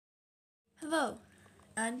Hello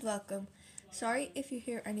and welcome. Sorry if you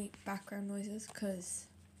hear any background noises, cause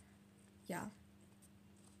yeah,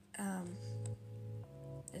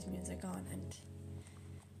 there's music on and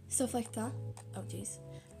stuff like that. Oh jeez.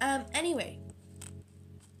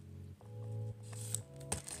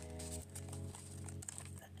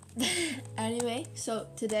 Anyway, so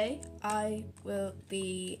today I will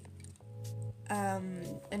be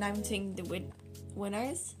announcing the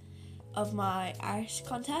winners of my art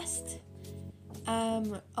contest.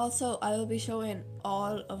 Also, I will be showing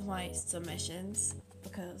all of my submissions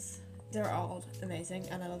because they're all amazing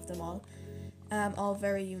and I love them all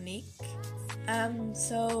very unique.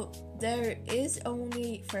 So there is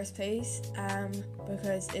only first place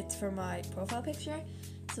because it's for my profile picture,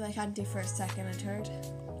 so I can't do first, second and third.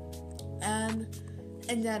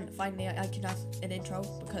 And then finally I can have an intro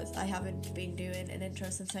because I haven't been doing an intro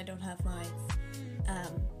since I don't have my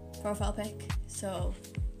profile pic. So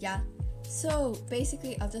yeah, so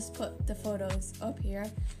basically I'll just put the photos up here.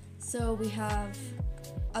 So we have,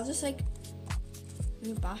 I'll just like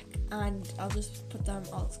move back and I'll just put them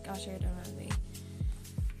all scattered around me.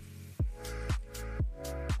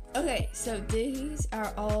 Okay, so these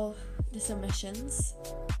are all the submissions.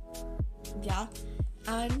 Yeah,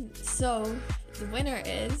 and so the winner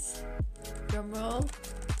is, drumroll,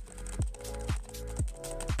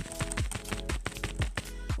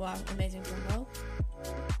 wow, amazing drumroll.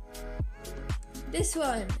 This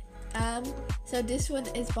one, so this one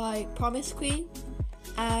is by Promise Queen.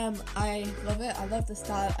 I love it. I love the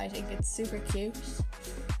style. I think it's super cute.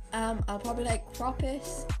 I'll probably like crop it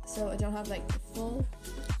so I don't have like the full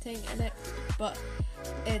thing in it, but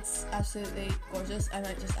it's absolutely gorgeous. I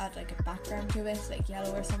might just add like a background to it, like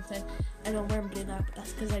yellow or something. I know I'm wearing blue now, but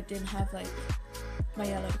that's because I didn't have like my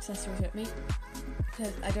yellow accessories with me,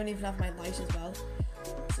 because I don't even have my light as well.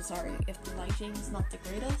 So sorry if the lighting is not the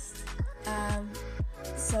greatest.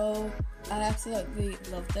 So I absolutely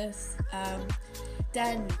love this.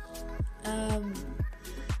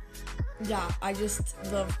 Yeah, I just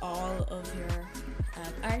love all of your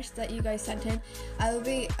art that you guys sent in.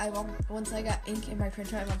 Once I get ink in my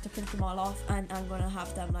printer, I want to print them all off, and I'm gonna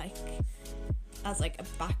have them like as like a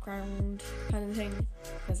background kind of thing,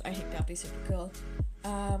 because I think that'd be super cool.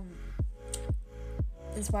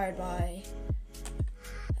 Inspired by,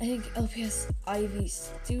 I think, Lps Ivy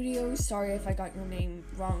Studios. Sorry if I got your name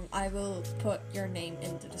wrong. I will put your name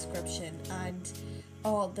in the description, and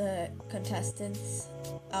all the contestants,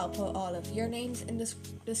 I'll put all of your names in the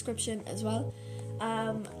description as well.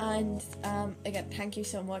 Again, thank you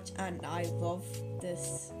so much, and I love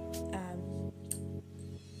this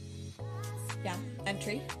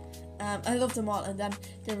entry. I love them all. And then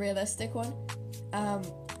the realistic one,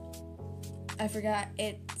 I forgot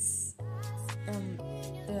it's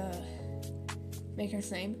the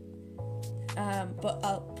maker's name, but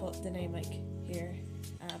I'll put the name like here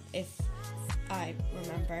if I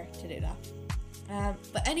remember to do that.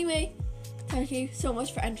 But anyway, thank you so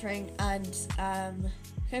much for entering, and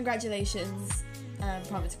congratulations,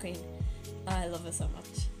 Promise Queen. I love it so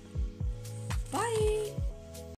much. Bye.